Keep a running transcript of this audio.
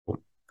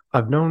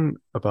I've known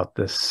about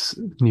this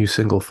new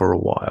single for a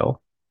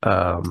while,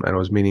 and I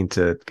was meaning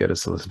to get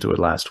us to listen to it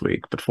last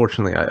week, but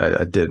fortunately,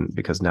 I didn't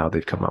because now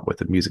they've come up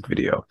with a music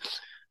video.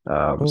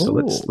 So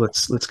let's Oh,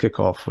 let's let's kick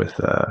off with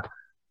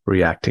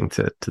reacting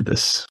to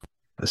this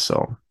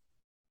song.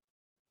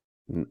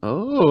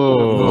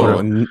 oh,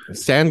 Oh,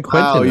 San wow!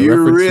 Quentin, a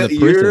reference to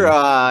the You're prison.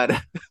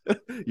 on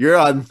you're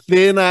on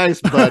thin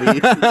ice, buddy.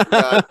 You're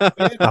on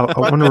thin I want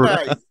fucking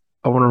to ice.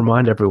 I want to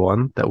remind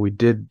everyone that we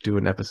did do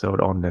an episode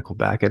on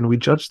Nickelback, and we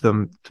judged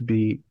them to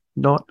be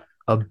not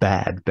a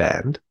bad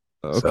band.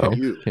 So Okay,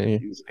 You, okay.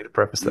 just need to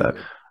preface you that.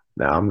 did.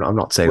 Now, I'm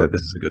not saying that What?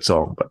 this is a good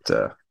song,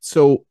 but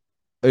So,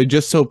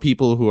 just so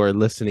people who are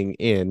listening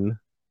in,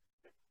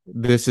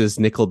 this is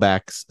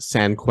Nickelback's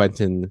San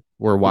Quentin.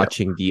 We're yeah,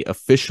 watching the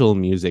official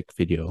music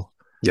video.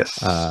 yes,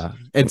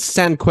 And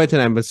San Quentin,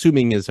 I'm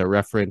assuming, is a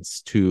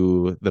reference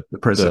to the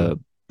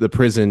prison. the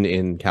prison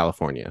in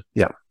California.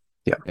 Yeah,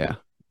 yeah. Yeah.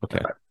 Okay.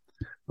 All right.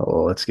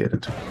 Oh, let's get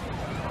into it.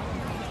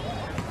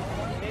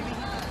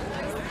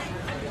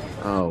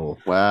 Oh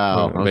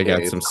wow! They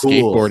got Okay, some cool.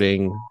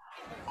 skateboarding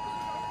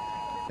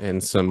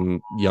and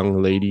some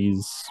young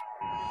ladies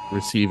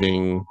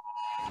receiving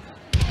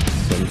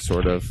some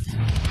sort of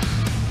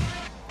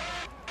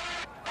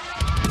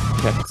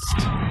text.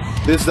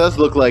 This does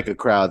look like a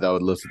crowd that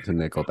would listen to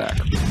Nickelback.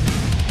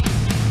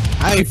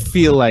 I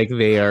feel like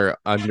they are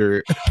they're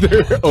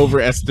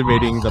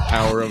overestimating the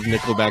power of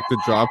Nickelback to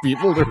draw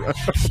people to.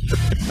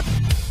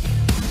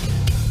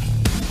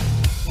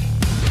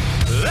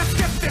 Let's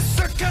get this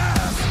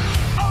circus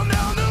on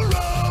down the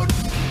road.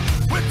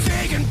 We're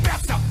taking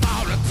best of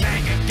all the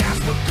tank and gas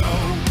will go.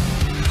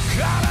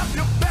 Call up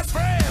your best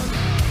friend,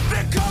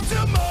 then come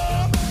to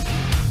more.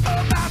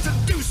 About to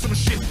do some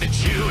shit that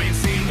you ain't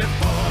seen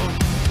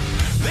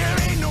before. There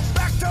ain't no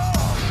back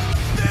door.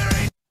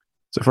 There ain't.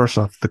 So first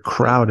off, the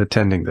crowd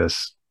attending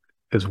this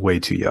is way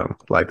too young.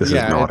 Like this is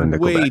not a It's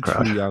way Nickelback too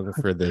crowd. young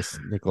for this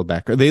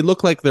Nickelback. They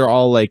look like they're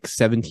all like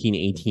 17,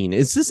 18.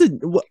 This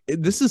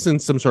is in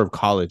some sort of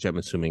college, I'm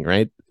assuming,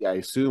 right? Yeah, I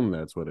assume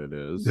that's what it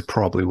is. It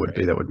probably would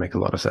be. That would make a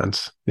lot of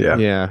sense. Yeah.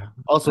 Yeah.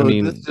 Also, I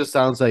mean- this just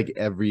sounds like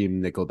every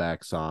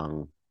Nickelback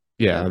song.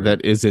 Yeah,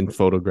 that isn't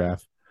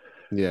Photograph.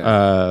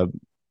 Yeah.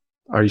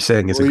 Are you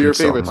saying it's a Well, good your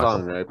favorite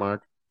song, song, right,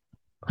 Mark?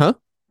 Huh?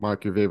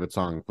 Mark, your favorite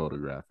song,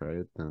 Photograph,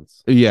 right?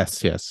 That's Yes,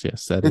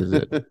 that is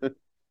it.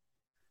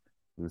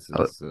 this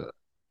Uh, is here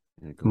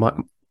it goes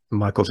Mi-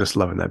 Michael's just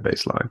loving that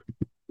bass line.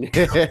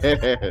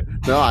 on.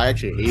 No, I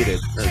actually hate it.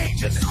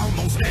 Changes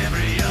almost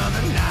every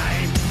other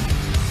night.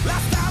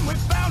 Last time we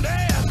found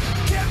it,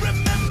 can't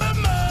remember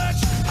much.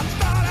 I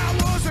thought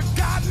I was a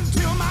god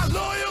until my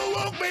lawyer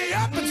woke me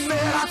up and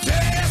said I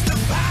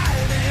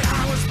testified that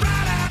I was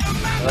right out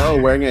of my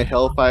Oh, wearing a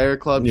Hellfire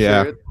Club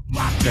Yeah. shirt,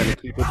 trying to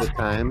keep with the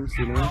times,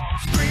 you know?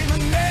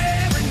 screaming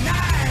every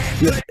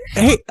night.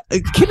 Hey,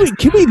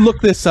 can we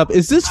look this up?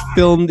 Is this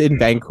filmed in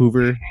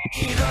Vancouver?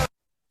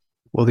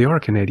 Well, they are a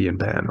Canadian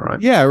band, right?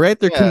 Yeah, right.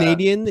 They're Yeah.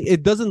 Canadian.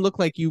 It doesn't look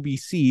like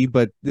UBC,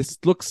 but this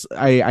looks.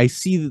 I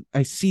see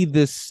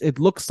this. It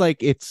looks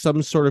like it's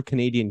some sort of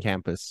Canadian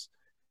campus.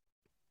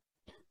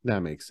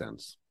 That makes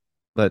sense.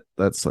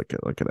 Let's look it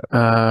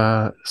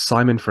up.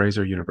 Simon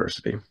Fraser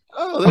University.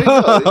 Oh, there you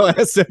go. Oh,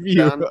 SFU.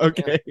 John-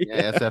 Okay.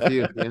 Yeah,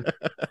 SFU.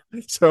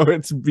 Yeah. So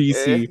it's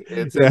BC.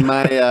 It's Yeah. in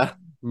my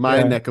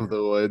Yeah. neck of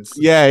the woods.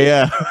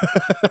 Yeah.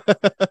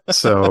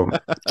 So,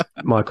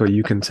 Michael,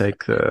 you can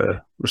take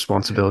the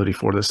responsibility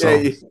for this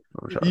Yeah,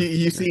 song.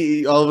 you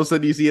see, all of a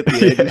sudden, you see at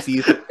the end, you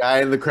see some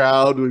guy in the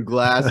crowd with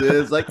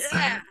glasses, like,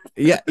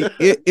 Yeah,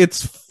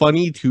 it's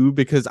funny too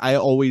because I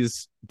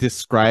always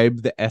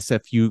describe the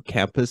SFU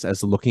campus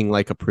as looking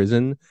like a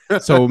prison.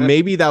 So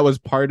maybe that was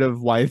part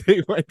of why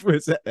they went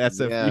with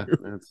SFU. yeah.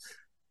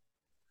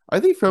 Are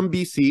they from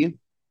BC?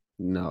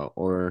 No,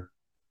 or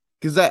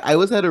because I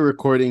was at a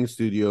recording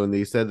studio and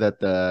they said that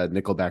the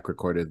Nickelback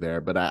recorded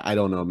there, but I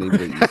don't know. Maybe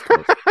they're East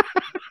Coast.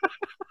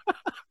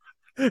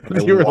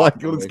 You were like,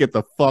 walked let's away. get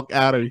the fuck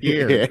out of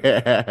here.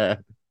 Yeah.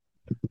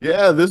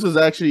 Yeah, this was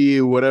actually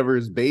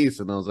whatever's base,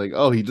 and I was like,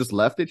 "Oh, he just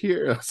left it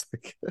here." I was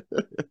like,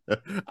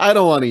 "I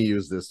don't want to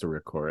use this to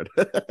record."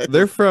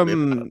 They're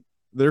from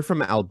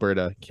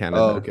Alberta,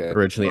 Canada, Oh, okay.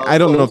 originally. Well, I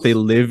don't know if close. they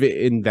live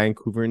in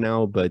Vancouver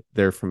now, but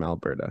they're from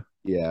Alberta.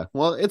 Yeah,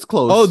 well, it's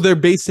close. Oh, they're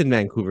based in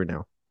Vancouver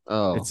now.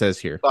 oh, It says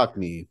here. fuck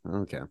me.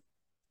 Okay,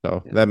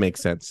 So Yeah. that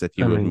makes sense that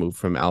you I would mean- move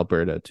from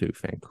Alberta to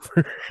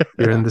Vancouver.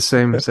 You're in the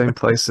same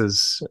place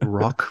as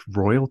rock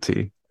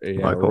royalty. Yeah,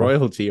 Michael.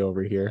 royalty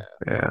over here.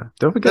 Yeah.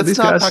 Don't forget let's these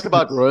not guys. talk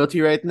about royalty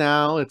right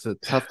now. It's a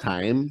tough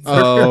time.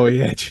 Oh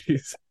yeah,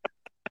 jeez.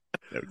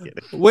 No kidding.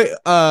 Wait,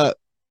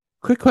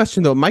 quick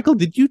question though, Michael.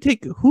 Did you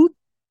take who?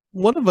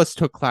 One of us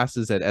took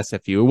classes at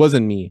SFU. It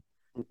wasn't me.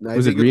 I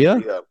Was it think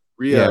it's Rhea?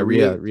 Rhea, Yeah,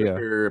 Rhea, Rhea. took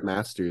her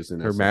master's in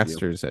Her SFU.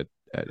 masters at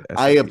SFU.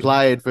 I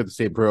applied for the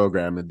same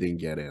program and didn't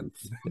get in.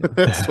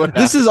 That's what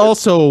This is happened.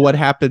 also what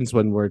happens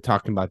when we're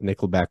talking about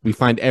Nickelback. We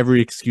find every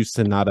excuse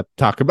to not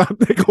talk about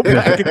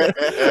Nickelback.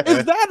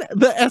 Is that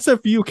the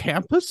SFU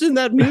campus in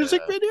that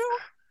music video?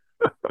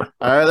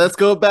 All right, let's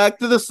go back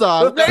to the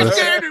song.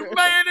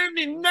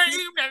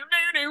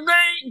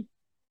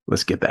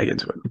 Let's get back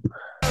into it.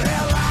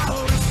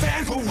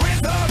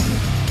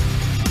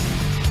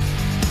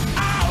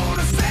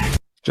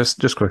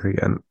 Just quickly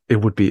again, it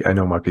would be, I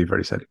know Mark, you've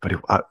already said it, but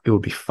it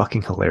would be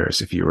fucking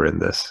hilarious if you were in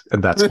this.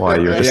 And that's why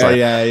you're just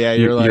yeah.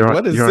 You're like,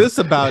 what is this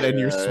about? And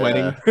you're Yeah,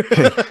 sweating.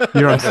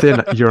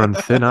 you're on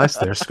thin ice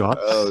there, Scott.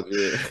 Oh,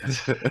 dude.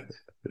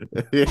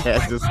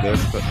 Yeah, just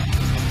this.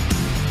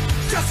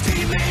 Just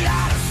keep me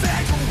out of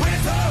second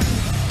winter.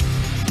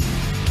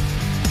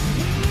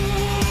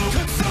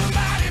 Could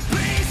somebody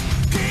please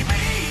keep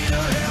me the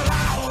hell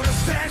out of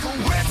second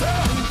winter?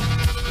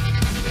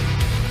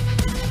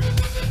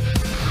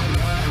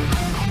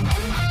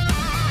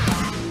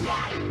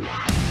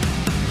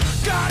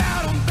 Got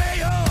out on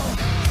bail.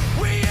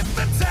 We hit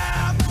the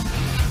town.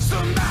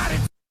 Somebody.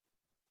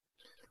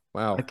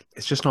 Wow. Like,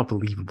 it's just not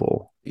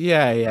believable.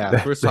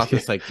 Yeah. First off,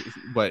 it's like,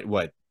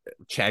 what?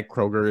 Chad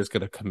Kroeger is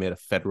going to commit a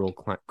federal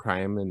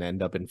crime and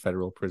end up in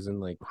federal prison.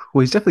 Like,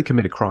 Well, he's definitely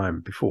committed crime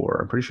before.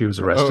 I'm pretty sure he was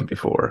arrested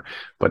before,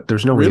 but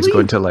there's no way he's Really?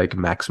 going to like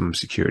maximum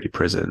security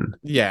prison.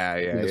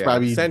 It's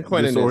probably San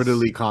Quentin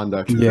disorderly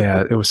conduct.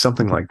 Yeah, it was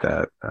something like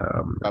that.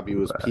 Probably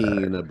was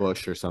peeing in a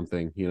bush or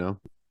something, you know?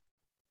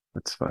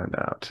 Let's find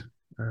out.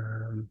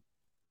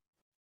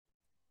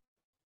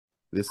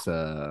 This,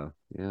 Well,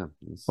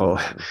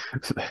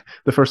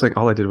 the first thing,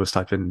 all I did was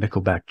type in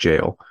Nickelback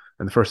jail,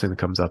 and the first thing that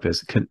comes up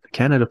is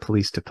Canada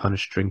police to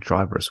punish drink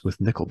drivers with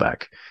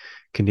Nickelback.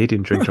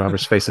 Canadian drink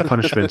drivers face a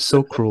punishment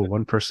so cruel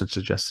one person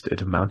suggested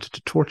it amounted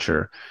to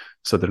torture.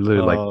 So they're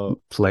literally like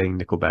playing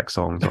Nickelback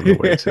songs on the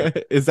way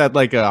to. Is that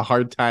like a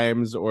Hard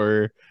Times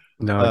or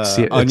No, it's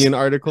Onion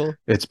article?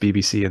 It's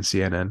BBC and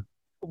CNN.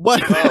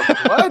 What?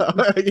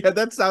 What? Yeah,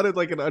 that sounded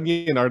like an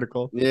Onion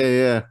article.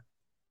 Yeah.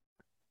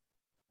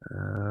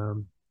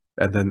 And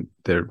then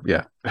there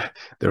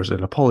was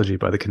an apology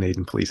by the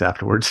Canadian police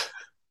afterwards.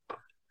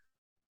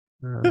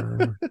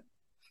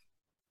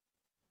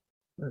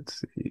 Let's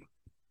see.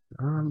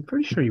 I'm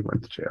pretty sure you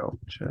went to jail,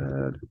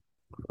 Chad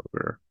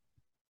Kroeger.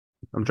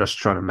 I'm just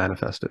trying to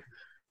manifest it.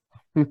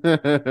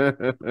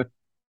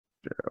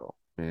 Jail.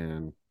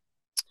 Man.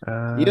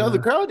 The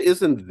crowd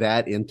isn't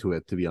that into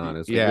it, to be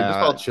honest. Like, they're just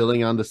all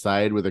chilling on the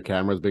side with their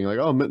cameras being like,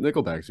 oh,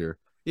 Nickelback's here.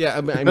 Yeah,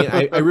 I mean,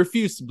 I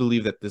refuse to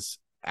believe that this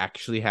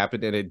actually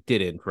happened, and it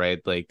didn't, right?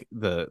 Like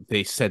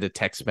they sent a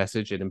text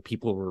message and then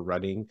people were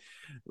running,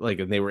 like,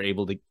 and they were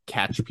able to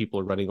catch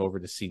people running over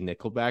to see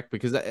Nickelback,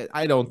 because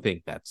I don't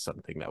think that's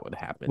something that would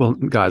happen. Well,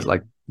 guys,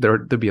 like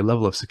there'd be a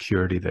level of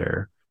security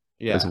there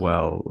as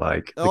well.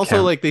 Like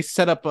also, like they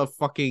set up a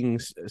fucking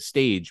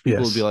stage.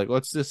 People would be like,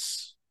 "What's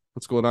this?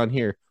 What's going on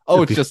here?"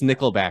 Oh, it's just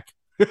Nickelback.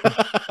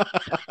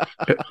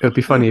 It would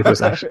be funny if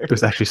it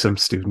was actually some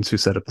students who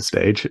set up the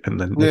stage and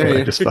then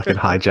Nickelback just fucking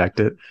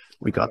hijacked it.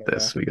 We got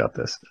this.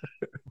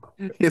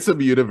 It's some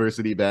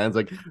university bands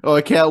like, oh,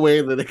 I can't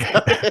wait. They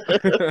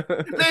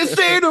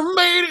say they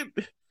made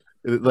it.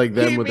 Like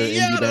them with their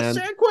indie band.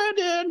 San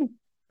Quentin.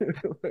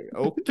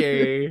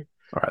 Okay.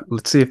 All right,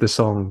 let's see if the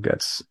song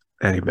gets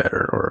any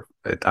better, or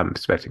I'm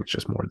expecting it's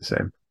just more of the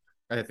same.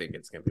 I think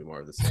it's gonna be more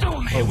of the same.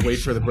 Oh, wait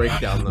for the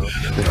breakdown though.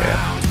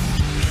 Yeah.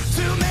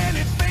 Too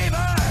many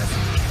favors,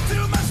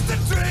 too much to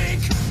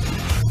drink.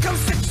 Come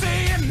 6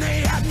 a.m.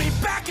 they had me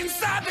back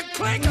inside the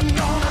clink. I'm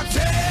gonna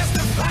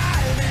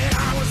testify that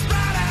I was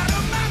right out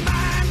of my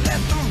mind.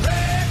 Let the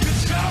record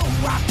show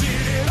I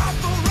did it off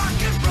the rock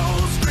and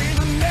roll,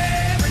 screaming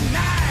every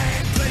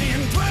night,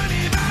 playing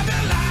 25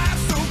 their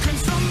lives. So can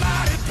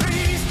somebody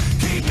please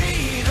keep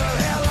me the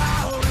hell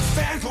out of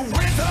San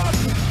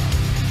Quentin?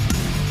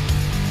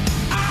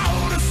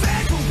 Out of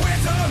San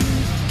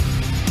Quentin.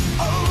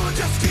 Oh,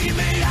 just keep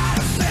me out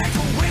of San Quentin.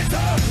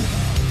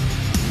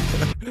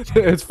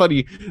 It's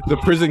funny, the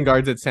prison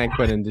guards at San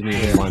Quentin didn't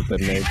even want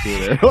them there too.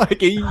 They're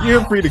like,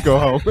 you're free to go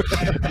home.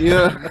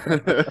 Yeah.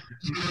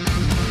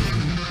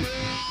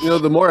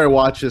 The more I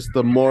watch this,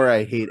 the more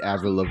I hate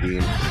Avril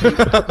Lavigne.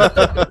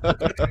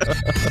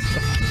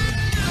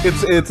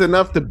 It's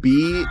enough to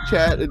be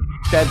Chad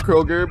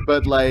Kroeger,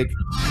 but like,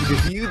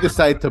 if you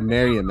decide to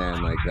marry a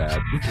man like that,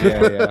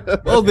 Yeah.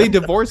 Well, they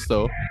divorced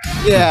though.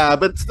 yeah,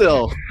 but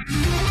still,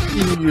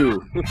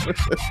 you.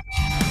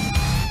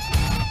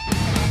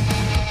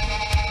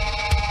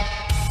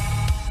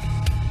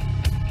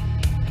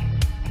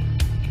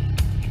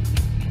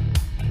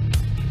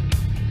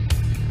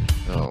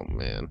 Oh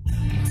man.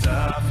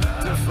 Tough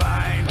to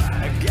find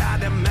a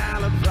goddamn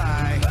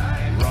alibi.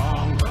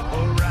 Wrong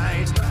or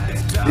right.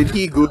 It's tough. Did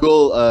he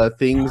Google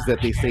things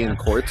that they say in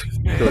court? So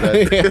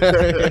that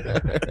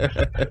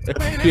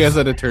He has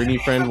an attorney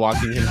friend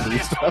walking him through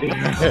stuff. all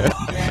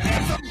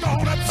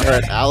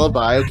right,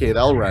 alibi. Okay,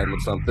 that'll rhyme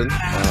with something.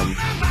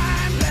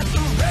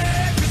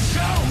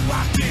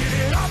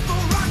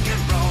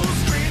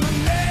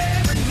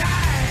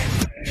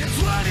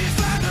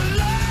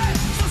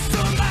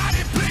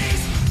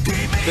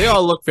 They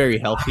all look very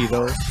healthy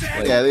though.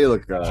 Yeah, they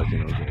look good.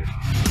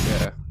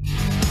 Yeah.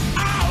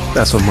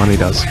 That's what money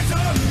does.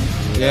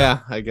 Yeah,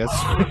 I guess.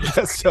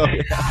 So.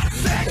 Yeah.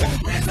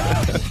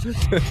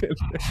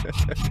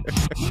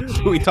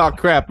 We talk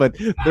crap, but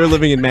they're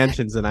living in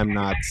mansions and I'm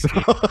not. So.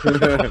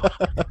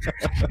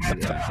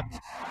 Yeah.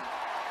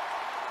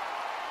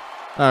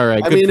 All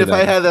right. I mean, if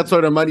I had that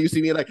sort of money, you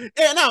see me like,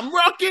 and I'm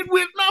rocking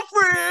with my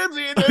friends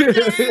in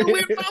the game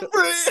with my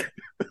friends.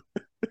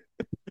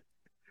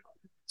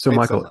 So, Makes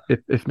Michael,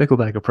 if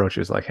Nickelback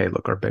approaches like, "Hey,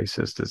 look, our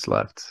bassist is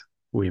left.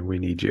 We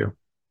need you."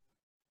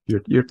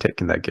 You're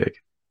taking that gig.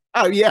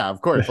 Oh yeah,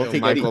 of course. I'll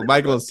take anything.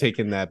 Michael's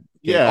taking that.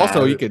 Gig. Yeah.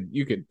 Also, you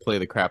could play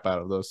the crap out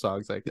of those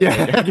songs. Like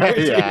Yeah,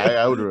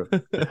 yeah. I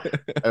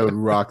would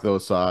rock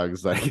those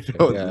songs. Like,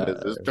 Yeah.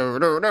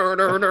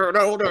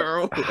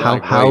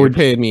 how would you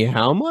pay me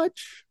how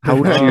much? How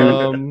would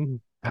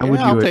you? How would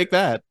you? I'll take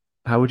that.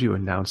 How would you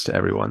announce to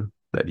everyone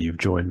that you've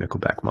joined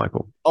Nickelback,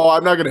 Michael? Oh,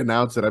 I'm not gonna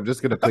announce it. I'm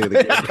just gonna play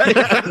the game.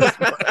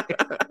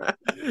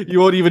 You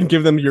won't even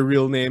give them your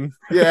real name.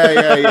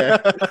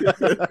 Yeah.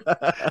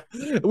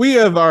 We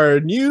have our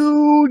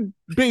new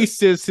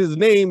bassist. His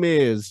name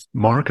is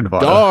Mark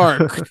Nevada.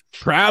 Dark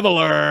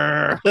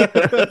Traveler. With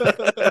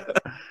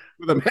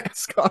a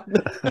mask on.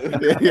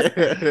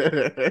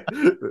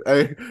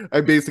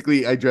 I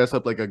basically dress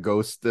up like a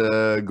ghost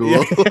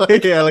ghoul.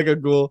 Yeah, like a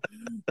ghoul.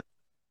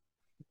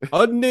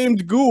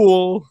 Unnamed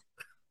ghoul.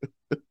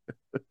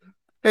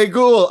 Hey,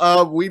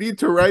 Ghoul, we need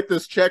to write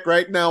this check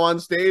right now on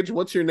stage.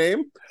 What's your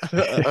name?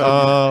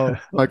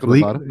 Michael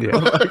Nevada. Yeah.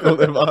 Michael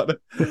Nevada.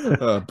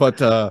 But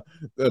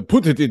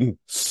put it in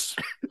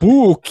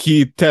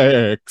spooky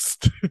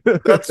text.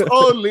 That's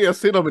only a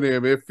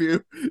synonym. If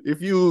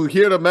you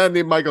hear a man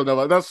named Michael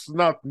Nevada, that's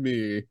not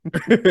me.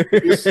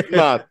 It's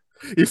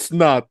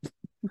not.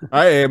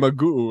 I am a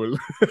ghoul.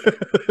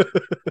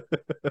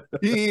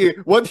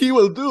 What he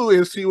will do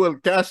is he will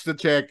cash the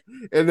check,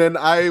 and then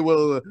I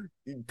will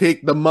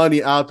take the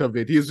money out of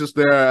it. He's just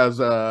there as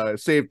a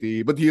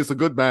safety, but he is a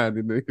good man,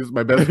 and he's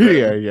my best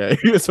friend. Yeah.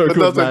 He was a But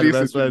good that's man, a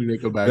best decent friend.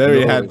 Nickelback.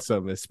 Very No.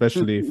 handsome,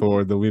 especially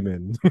for the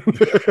women.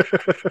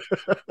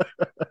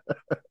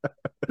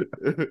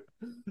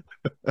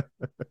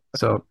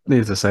 So,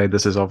 needless to say,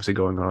 this is obviously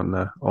going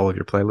on all of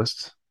your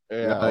playlists.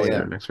 Yeah.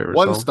 Your next favorite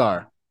 1 song.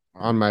 star.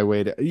 On my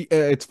way to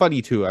it's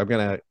funny too. I'm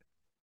gonna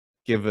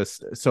give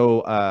us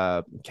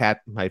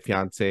Kat, my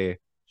fiance,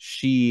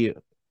 she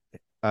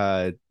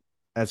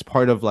as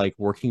part of like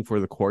working for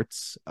the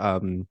courts,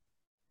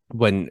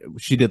 when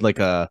she did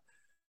like I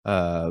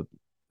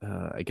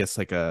guess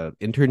like a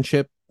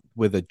internship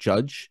with a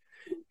judge,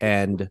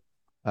 and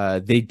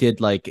they did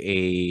like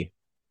a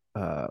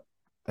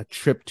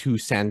trip to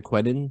San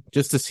Quentin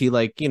just to see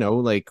like, you know,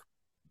 like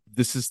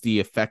this is the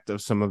effect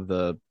of some of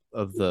the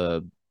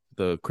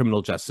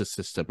criminal justice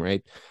system,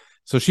 right?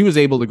 So she was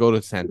able to go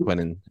to San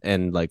Quentin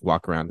and like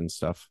walk around and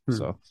stuff.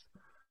 So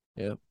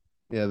yeah,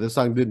 this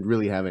song didn't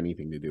really have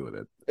anything to do with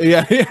it.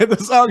 yeah, the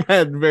song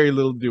had very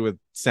little to do with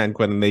San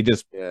Quentin. They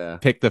just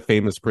picked a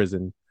famous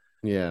prison.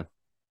 Yeah,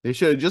 they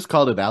should have just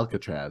called it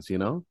Alcatraz, you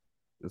know.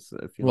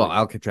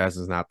 Alcatraz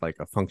is not like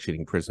a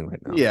functioning prison right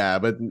now. Yeah,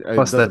 but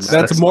Plus,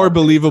 that's more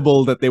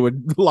believable that they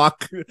would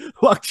lock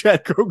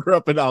Chad Kroger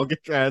up in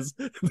Alcatraz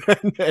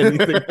than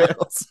anything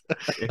else.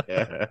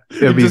 Yeah,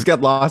 he just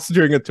got lost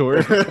during a tour.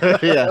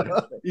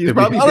 Yeah, he's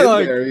probably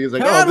been there. He's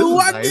like, how "Oh, this do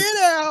is I nice."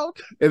 get out?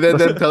 And then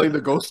telling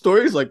the ghost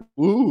stories, like,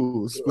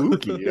 "Ooh,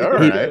 spooky." All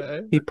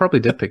right. He probably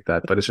did pick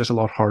that, but it's just a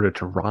lot harder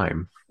to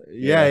rhyme.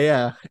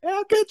 Yeah.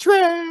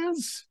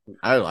 Alcatraz.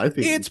 I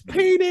think It's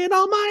painted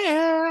on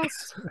my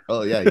ass.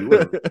 Oh yeah, you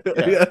would.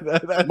 Yeah.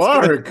 That's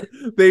Mark,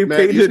 they man,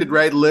 painted. you should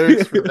write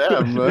lyrics for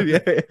them.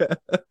 Yeah.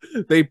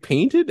 They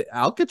painted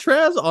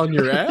Alcatraz on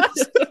your ass.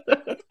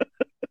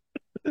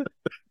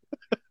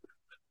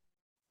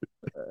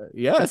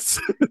 Yes,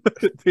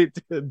 they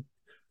did.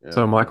 Yeah.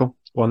 So, Michael,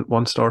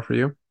 one star for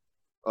you.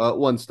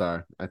 1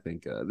 star. I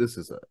think this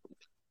is a.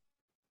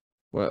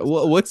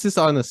 What's this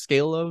on a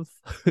scale of?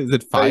 Is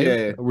it 5?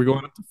 Yeah. Are we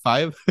going up to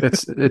 5?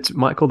 It's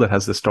Michael that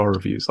has the star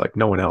reviews, like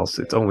no one else.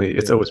 It's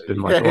always been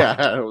Michael.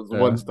 Yeah, it was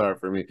 1 star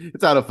for me.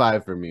 It's out of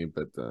 5 for me,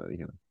 but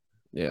you know.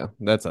 Yeah,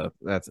 that's a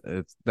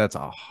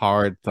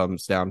hard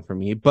thumbs down for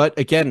me. But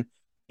again,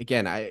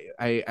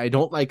 I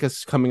don't like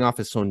us coming off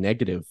as so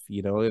negative.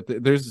 You know,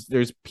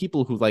 there's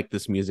people who like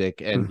this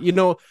music, and you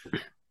know,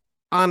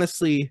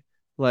 honestly,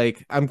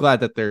 like I'm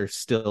glad that they're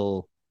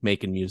still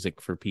making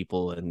music for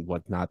people and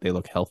whatnot. They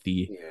look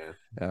healthy.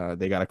 Yeah.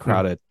 They got a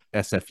crowd at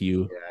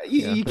SFU.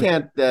 Yeah, you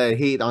can't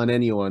hate on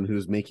anyone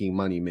who's making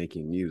money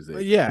making music.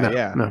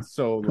 No.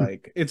 So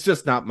like, it's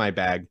just not my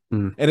bag,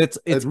 and it's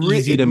It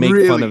easy to make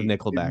fun of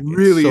Nickelback. It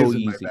really it's so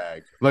isn't easy. my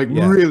bag. Like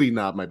really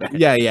not my bag.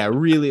 Yeah,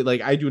 really.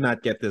 Like I do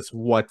not get this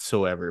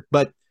whatsoever.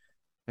 But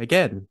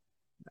again,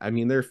 I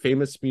mean, they're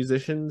famous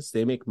musicians.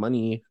 They make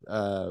money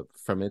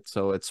from it,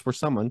 so it's for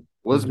someone.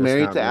 Was Just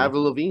married not to me.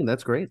 Avril Lavigne.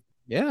 That's great.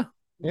 Yeah.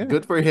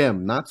 Good for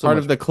him. Not so Part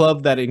much of the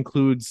club that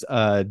includes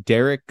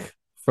Derek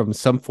from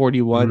Sum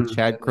 41,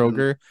 Chad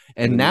Kroger,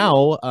 and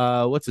now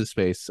what's his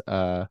face?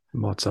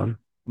 Mod Son.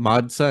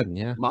 Mod Son,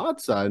 yeah.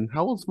 Mod Son.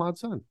 How old's Mod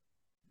Son?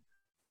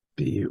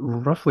 be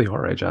roughly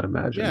our age, I'd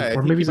imagine, Yeah, I or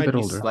think maybe he he's a might bit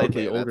be older.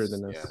 slightly Okay, older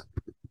that's- than us.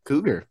 yeah.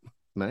 Cougar.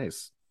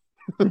 Nice.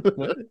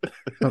 What?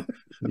 Oh,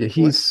 yeah,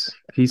 he's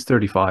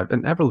 35,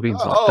 and Avril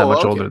Lavigne's not that Oh, much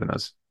okay. older than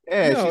us.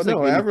 Yeah, no, she's like no,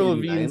 maybe Avril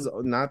 39, Lavigne's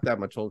not that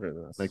much older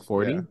than us. like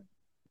 40. Yeah.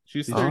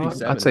 She's She's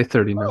 37. I'd say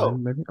 39, Oh.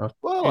 maybe. Oh,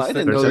 Well, She's I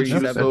didn't know that she 37,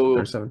 was yeah, so.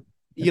 37.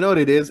 You know what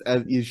it is?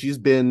 As she's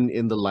been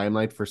in the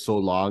limelight for so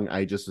long,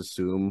 I just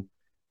assume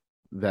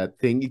that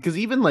thing because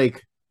even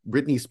like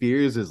Britney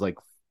Spears is like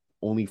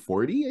only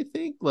 40, I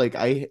think. Like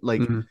I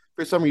like Mhm.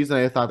 for some reason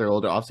I thought they're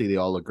older. Obviously, they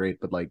all look great,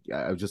 but like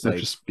I was just They're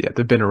like, just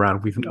they've been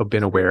around. We've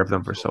been aware of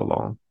them for so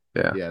long.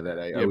 Yeah, yeah, that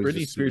I Yeah, always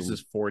Britney Spears assume-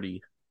 is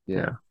 40.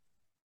 yeah,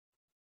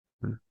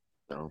 Hmm.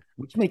 no,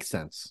 which makes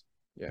sense.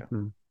 yeah.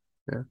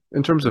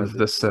 In terms of Does it?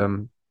 this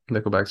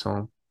Nickelback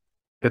song,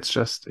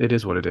 it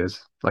is what it is.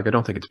 Like I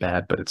don't think it's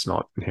bad, but it's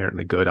not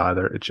inherently good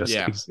either. It just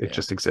Yeah, it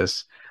just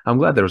exists. I'm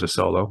glad there was a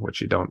solo,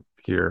 which you don't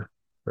hear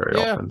very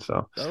Yeah. often.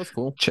 So That was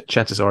cool.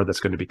 chances are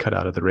that's going to be cut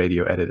out of the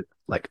radio edit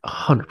like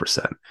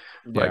 100%.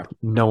 Yeah. Like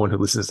no one who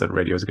listens to the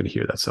radio is going to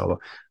hear that solo.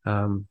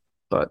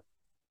 But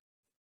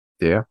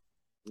yeah,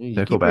 You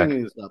Nickelback. keep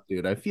bringing this up,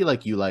 dude. I feel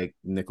like you like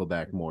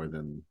Nickelback more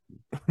than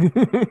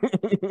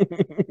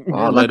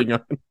You're letting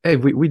on. Hey,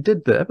 we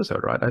did the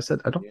episode, right? I said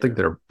I don't think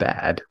they're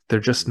bad. They're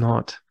just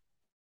not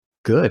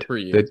good. For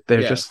you.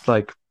 They're Yeah. just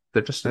like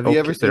they're just Have okay. you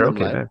ever seen They're them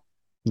okay. live? Man.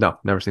 No,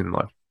 never seen them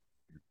live.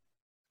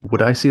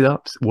 Would I see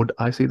that? Would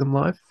I see them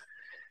live?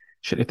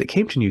 Shit, if they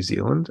came to New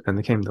Zealand and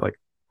they came to like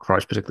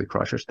particularly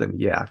Christchurch, then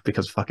yeah,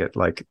 because fuck it,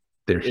 like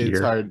they're It's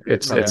here. hard-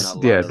 It's hard it's not a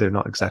lot yeah, of- they're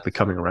not exactly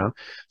coming around.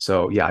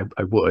 So yeah,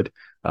 I would.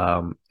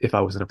 If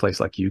I was in a place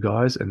like you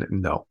guys, and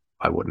no,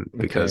 I wouldn't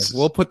because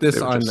we'll put this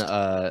they were on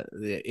just-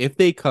 if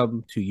they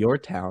come to your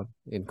town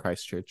in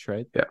Christchurch,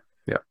 right?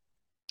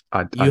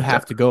 You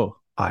have to go.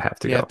 I have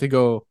to You go. have to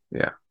go.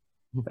 Yeah.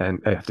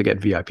 And I have to get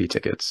VIP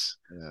tickets,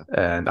 Yeah.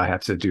 and I have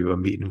to do a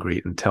meet and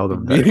greet and tell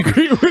them Meet and that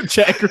greet with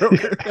Jack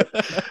Rover.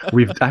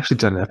 we've actually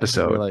done an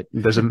episode. like-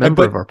 There's a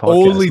member But of our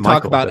podcast, only talk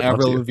Michael, about that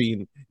loves Avril you.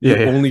 Lavigne. Yeah,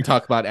 You yeah. only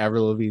talk about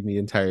Avril Lavigne the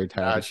entire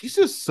time. she's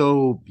just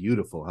so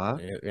beautiful, huh?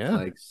 Yeah.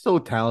 Like so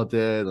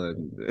talented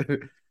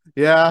and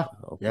yeah.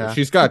 Yeah.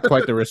 She's got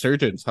quite the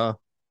resurgence, huh?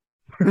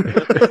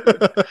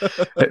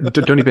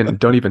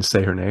 Don't even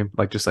say her name.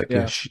 Like just like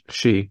Yeah. yeah,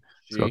 she's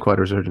got quite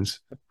a resurgence.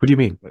 What do you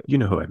mean? You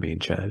know who I mean,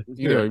 Chad.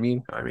 You know what I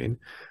mean? I mean,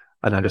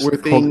 and I just Were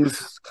hold,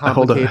 things I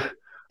hold complicated?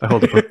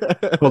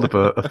 up, hold up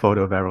a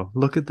photo of Errol.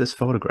 Look at this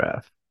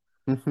photograph.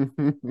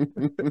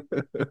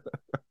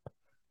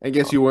 I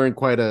guess you weren't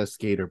quite a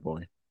skater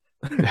boy.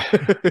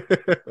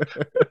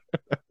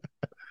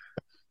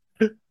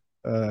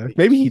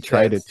 Maybe he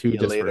tried it See too, you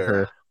just for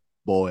her.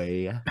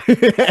 Boy.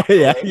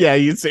 yeah,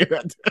 you say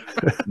that.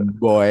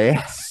 Boy.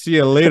 See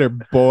you later,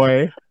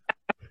 boy.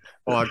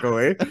 Walk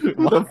away. What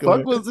Walk the fuck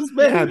away. was this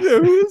man?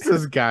 Who is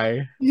this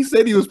guy? He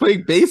said he was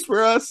playing bass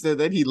for us, and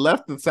then he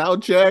left the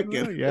sound check.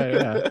 And...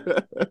 Yeah.